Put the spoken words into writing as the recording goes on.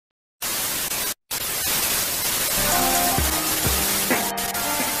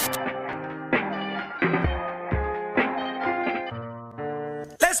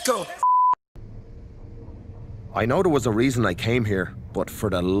go. I know there was a reason I came here, but for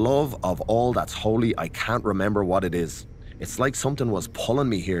the love of all that's holy, I can't remember what it is. It's like something was pulling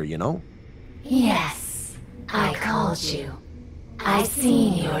me here, you know? Yes, I called you. I've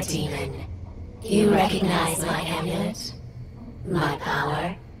seen your demon. You recognize my amulet? My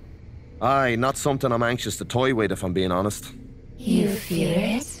power? Aye, not something I'm anxious to toy with, if I'm being honest. You fear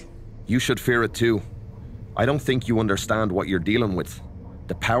it? You should fear it too. I don't think you understand what you're dealing with.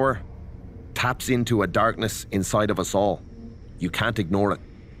 The power taps into a darkness inside of us all. You can't ignore it.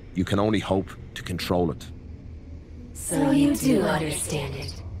 You can only hope to control it. So you do understand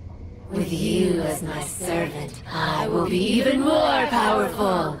it. With you as my servant, I will be even more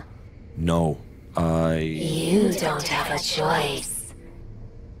powerful. No, You don't have a choice.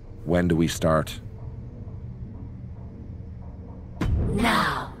 When do we start?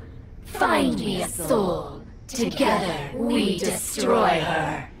 Now, find me a soul. Together, we destroy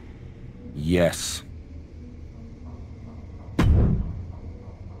her. Yes.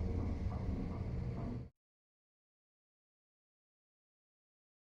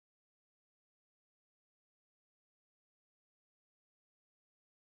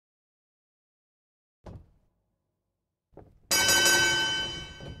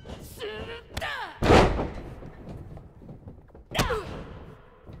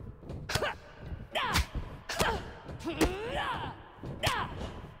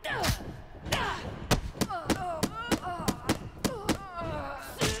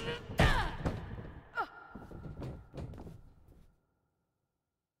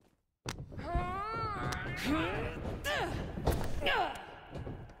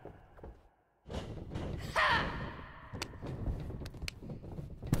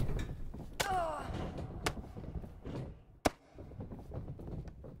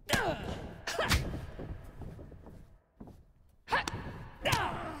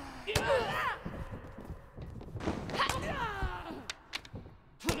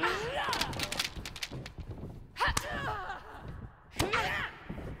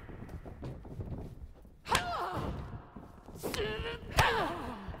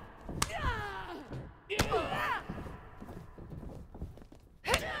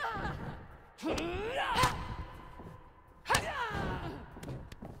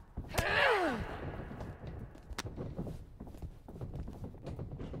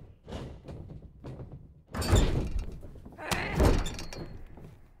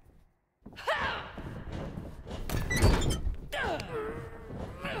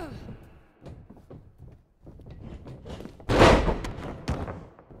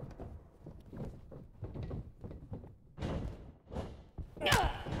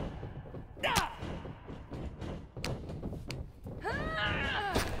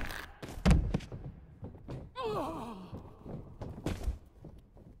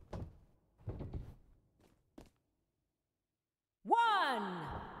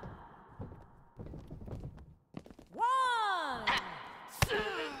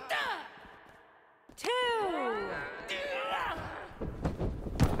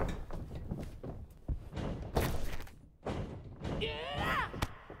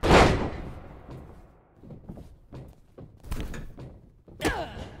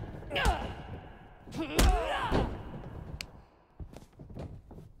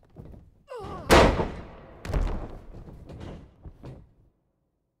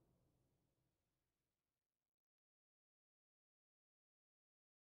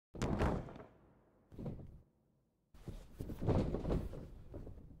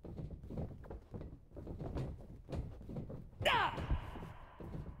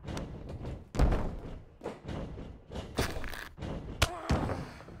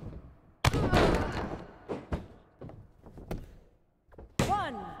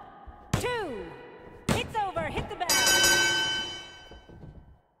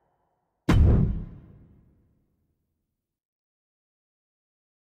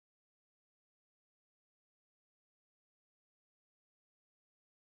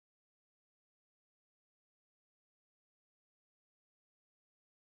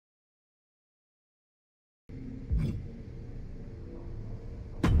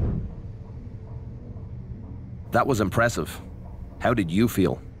 That was impressive. How did you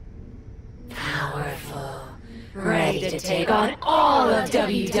feel? Powerful. Ready to take on all of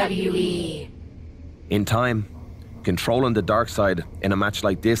WWE. In time, controlling the dark side in a match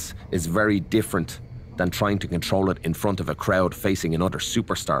like this is very different than trying to control it in front of a crowd facing another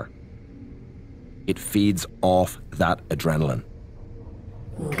superstar. It feeds off that adrenaline.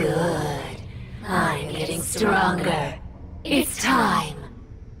 Good. I'm getting stronger. It's time.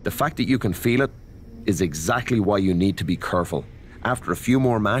 The fact that you can feel it is exactly why you need to be careful After a few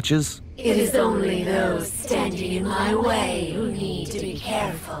more matches... It is only those standing in my way who need to be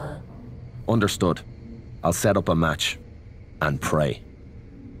careful. Understood. I'll set up a match. And pray.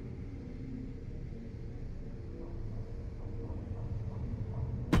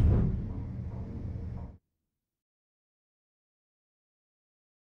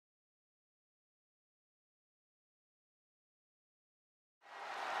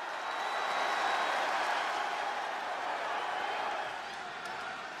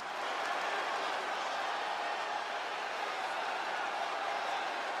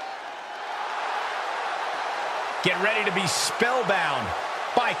 Get ready to be spellbound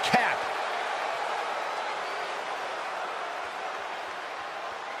by Cap.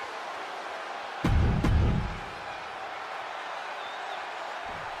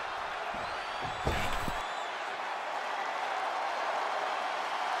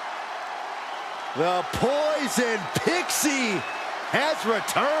 The Poison Pixie has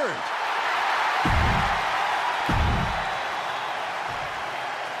returned.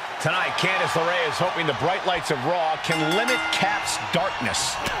 Tonight, Candice LeRae is hoping the bright lights of Raw can limit Cap's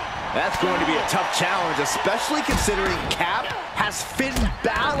darkness. That's going to be a tough challenge, especially considering Cap has Finn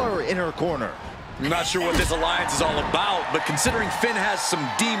Balor in her corner. I'm not sure what this alliance is all about, but considering Finn has some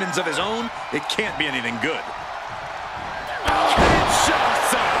demons of his own, it can't be anything good.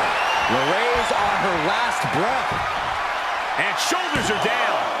 Kinshasa! LeRae's on her last breath. And shoulders are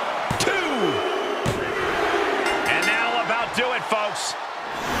down. 2. And that'll about do it, folks.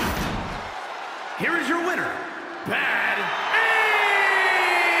 Here is your winner, Bad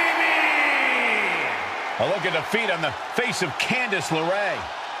Amy! A look at defeat on the face of Candice LeRae.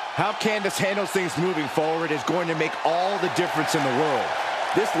 How Candice handles things moving forward is going to make all the difference in the world.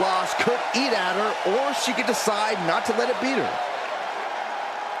 This loss could eat at her, or she could decide not to let it beat her.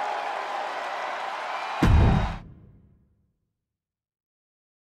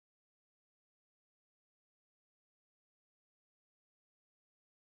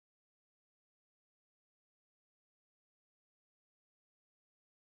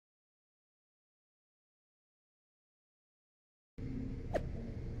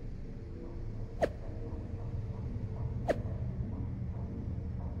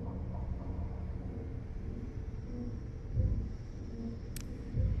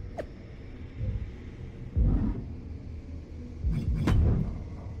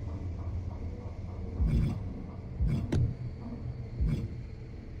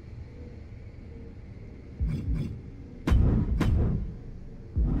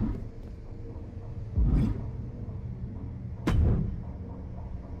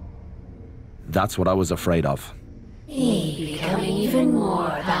 That's what I was afraid of. He becoming even more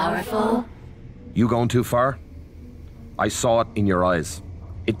powerful? You going too far? I saw it in your eyes.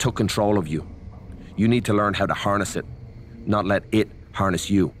 It took control of you. You need to learn how to harness it, not let it harness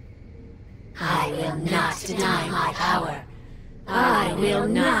you. I will not deny my power. I will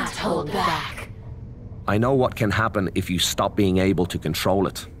not hold back. I know what can happen if you stop being able to control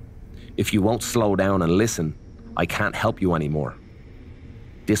it. If you won't slow down and listen, I can't help you anymore.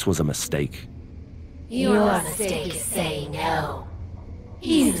 This was a mistake. Your mistake is saying no.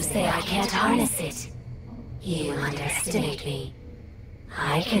 You say I can't harness it. You underestimate me.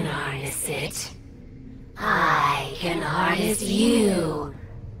 I can harness it. I can harness you.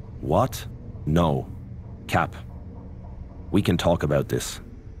 What? No. Cap. We can talk about this.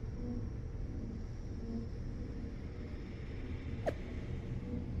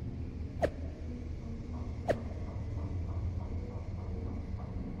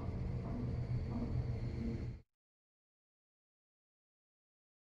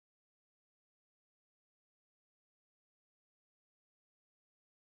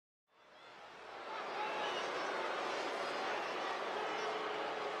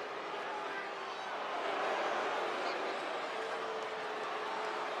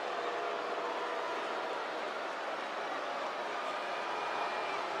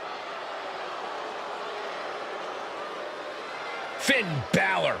 Finn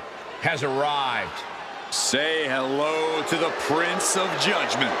Balor has arrived. Say hello to the Prince of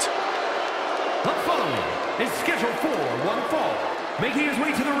Judgment. The following is scheduled for one fall, making his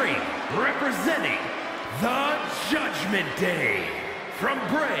way to the ring, representing the Judgment Day. From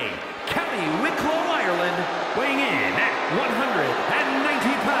Bray, County Wicklow, Ireland, weighing in at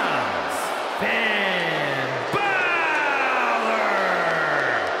 190 pounds, Finn Balor!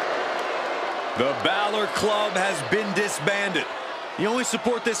 The Balor Club has been disbanded. The only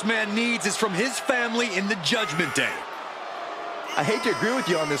support this man needs is from his family in the Judgment Day. I hate to agree with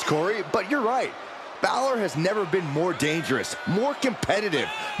you on this, Corey, but you're right. Balor has never been more dangerous, more competitive,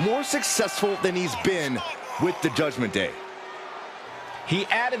 more successful than he's been with the Judgment Day. He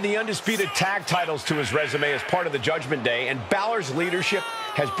added the undisputed tag titles to his resume as part of the Judgment Day, and Balor's leadership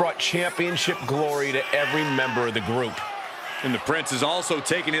has brought championship glory to every member of the group. And the Prince is also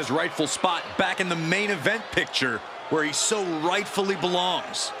taking his rightful spot back in the main event picture, where he so rightfully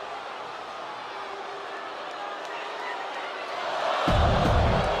belongs.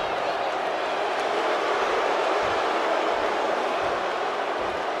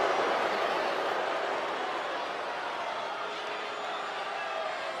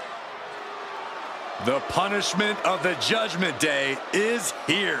 The punishment of the Judgment Day is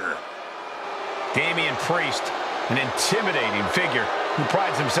here. Damian Priest, an intimidating figure who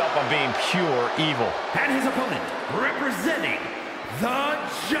prides himself on being pure evil. And his opponent, representing the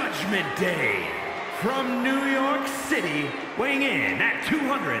Judgment Day, from New York City, weighing in at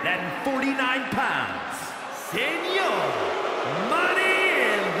 249 pounds, Senor Money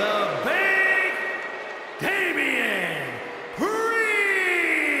in the Bank, Damian Priest!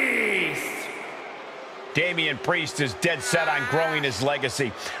 Damian Priest is dead set on growing his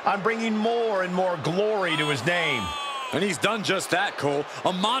legacy, on bringing more and more glory to his name. And he's done just that, Cole.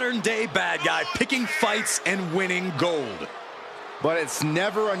 A modern-day bad guy picking fights and winning gold. But it's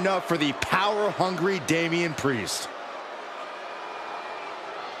never enough for the power-hungry Damian Priest.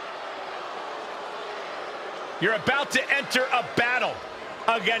 You're about to enter a battle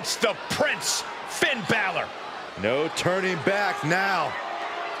against the Prince, Finn Balor. No turning back now.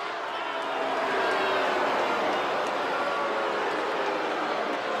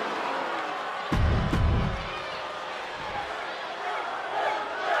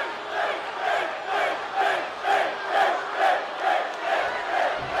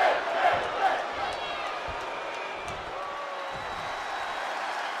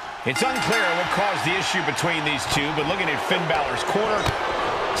 It's unclear what caused the issue between these two, but looking at Finn Balor's corner,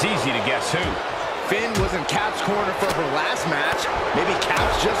 it's easy to guess who. Finn was in Cap's corner for her last match. Maybe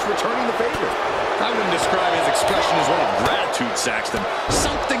Cap's just returning the favor. I wouldn't describe his expression as one of gratitude, Saxton.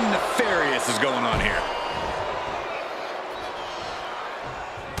 Something nefarious is going on here.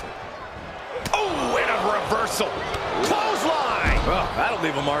 Oh, and a reversal. Clothesline! Well, that'll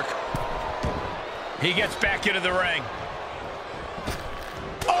leave a mark. He gets back into the ring.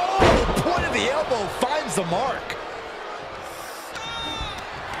 Point of the elbow finds the mark.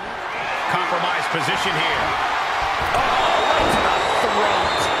 Compromised position here. Oh, right to the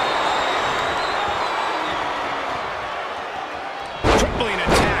throat. Tripling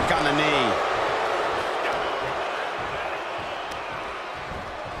attack on the knee.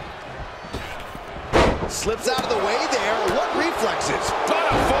 Slips out of the way there. What reflexes? What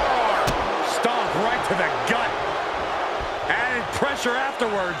a forearm. Stomp right to the gut. Added pressure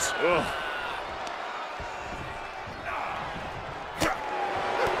afterwards. Ugh.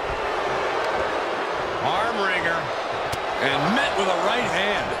 Arm wringer. And met with a right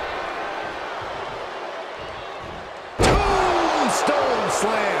hand. Tombstone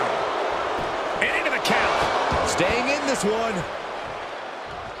slam. And into the count. Staying in this one.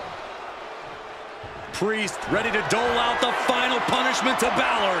 Priest ready to dole out the final punishment to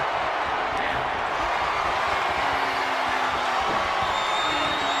Balor.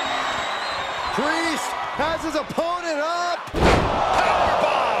 Priest has his opponent up.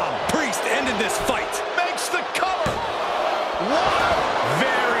 Powerbomb. Priest ended this fight. Makes the cover. Wow.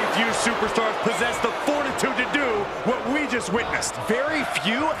 Very few superstars possess the fortitude to do what we just witnessed. Very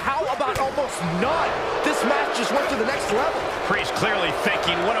few? How about almost none? This match just went to the next level. Priest clearly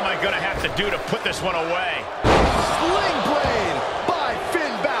thinking, what am I going to have to do to put this one away? Sling blade by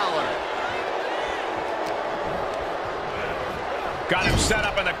Finn Balor. Got him set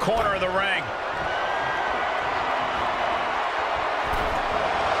up in the corner of the ring.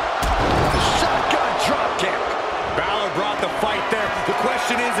 Shotgun dropkick. Balor brought the fight there. The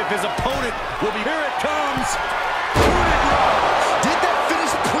question is if his opponent will be... Here it comes. Did that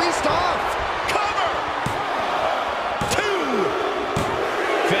finish Priest off? Cover! Two!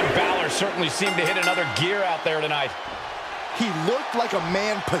 Finn Balor certainly seemed to hit another gear out there tonight. He looked like a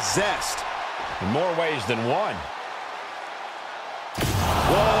man possessed. In more ways than one.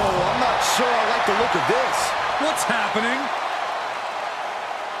 Whoa, I'm not sure I like the look of this. What's happening?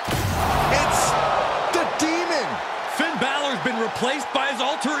 It's the Demon. Finn Balor's been replaced by his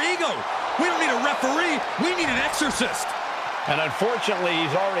alter ego. We don't need a referee. We need an exorcist. And unfortunately,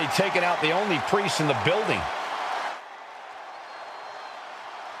 he's already taken out the only priest in the building.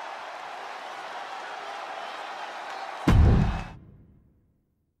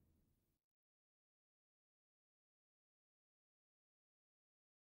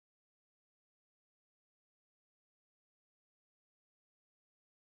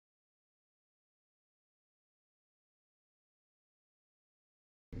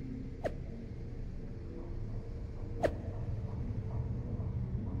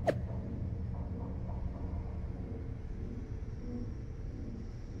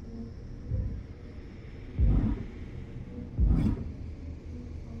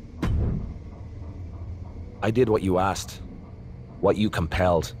 I did what you asked. What you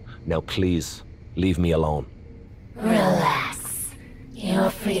compelled. Now please, leave me alone. Relax. You're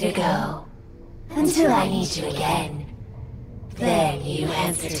free to go. Until I need you again. Then you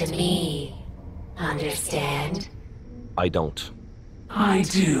answer to me. Understand? I don't. I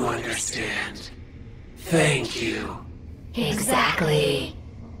do understand. Thank you. Exactly.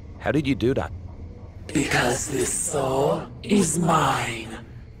 How did you do that? Because this soul is mine.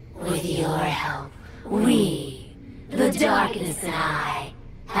 With your help, we, the darkness and I,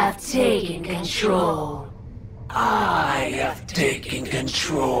 have taken control. I have taken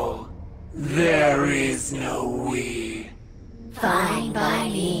control. There is no we. Fine by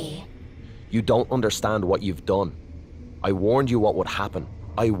me. You don't understand what you've done. I warned you what would happen.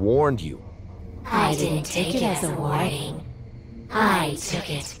 I warned you. I didn't take it as a warning. I took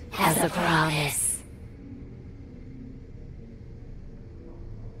it as a promise.